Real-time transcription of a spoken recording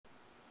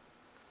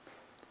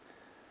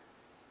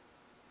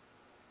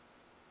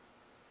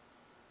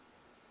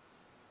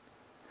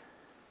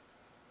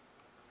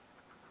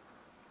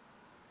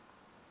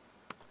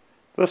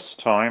This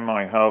time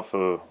I have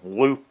a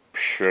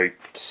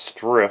loop-shaped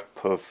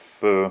strip of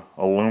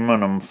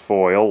aluminum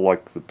foil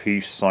like the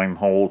piece I'm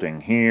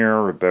holding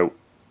here, about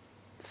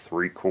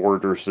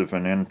 3/4 of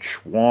an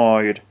inch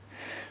wide.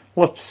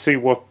 Let's see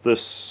what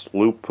this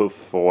loop of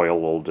foil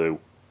will do.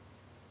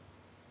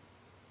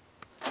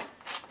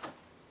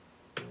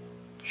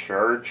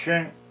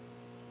 Charging,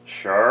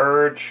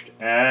 charged,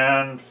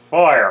 and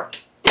fire!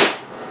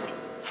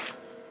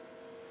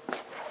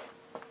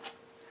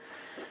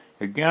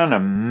 Again, a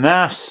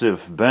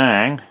massive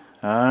bang,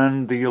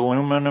 and the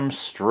aluminum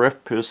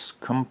strip is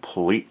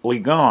completely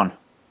gone.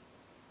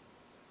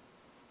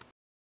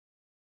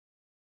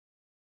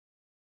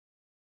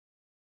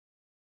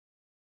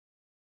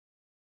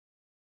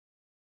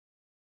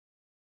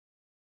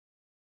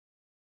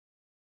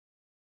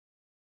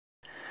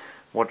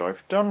 What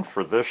I've done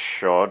for this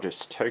shot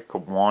is take a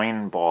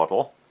wine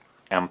bottle,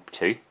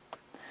 empty,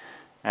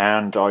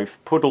 and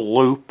I've put a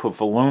loop of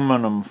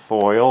aluminum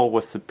foil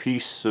with a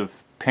piece of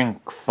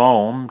pink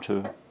foam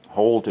to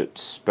hold it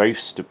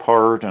spaced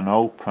apart and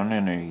open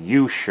in a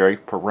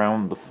U-shape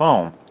around the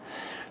foam.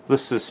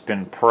 This has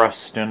been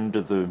pressed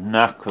into the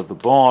neck of the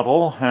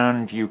bottle,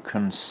 and you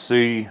can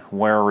see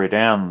where it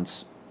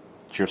ends,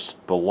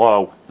 just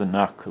below the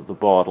neck of the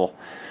bottle.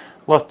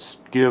 Let's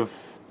give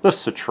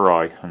this a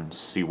try and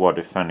see what,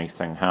 if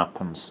anything,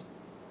 happens.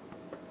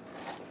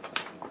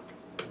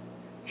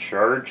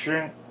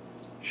 Charging,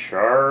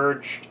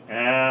 charged,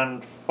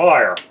 and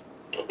fire!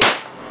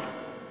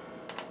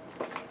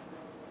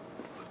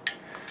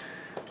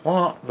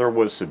 Well, there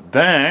was a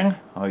bang.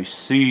 I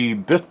see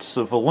bits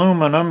of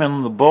aluminum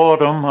in the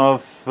bottom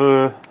of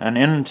an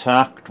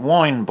intact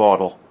wine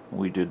bottle.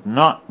 We did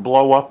not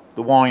blow up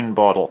the wine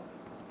bottle.